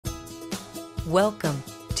Welcome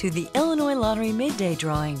to the Illinois Lottery Midday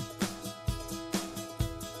Drawing.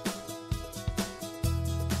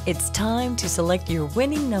 It's time to select your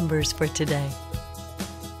winning numbers for today.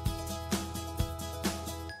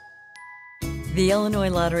 The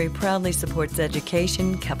Illinois Lottery proudly supports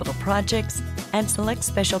education, capital projects, and select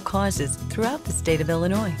special causes throughout the state of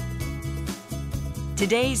Illinois.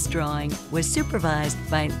 Today's drawing was supervised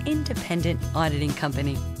by an independent auditing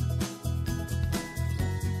company.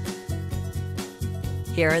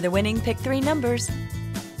 Here are the winning Pick 3 numbers: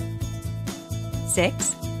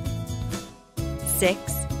 6,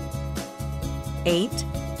 6, 8,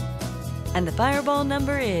 and the fireball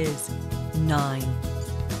number is 9.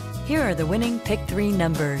 Here are the winning Pick 3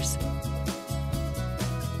 numbers: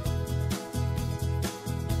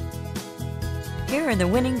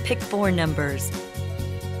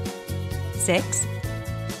 6,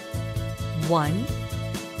 1,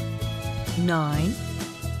 9,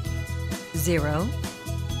 0,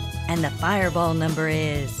 and the fireball number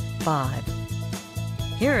is 5.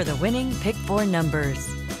 Here are the winning Pick 4 numbers: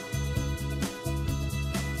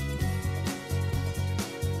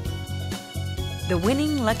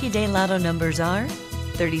 Lucky Day Lotto numbers are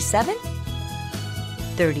 37,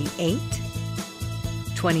 38,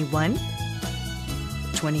 21,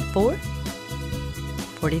 24,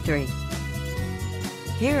 43.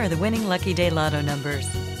 Here are the winning Lucky Day Lotto numbers: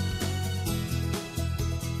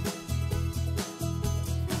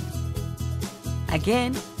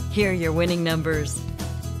 'Again, here are your winning numbers: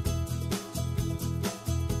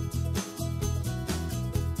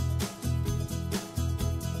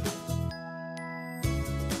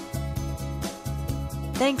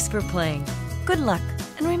 'Thanks for playing. Good luck,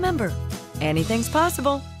 and remember, anything's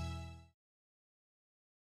possible.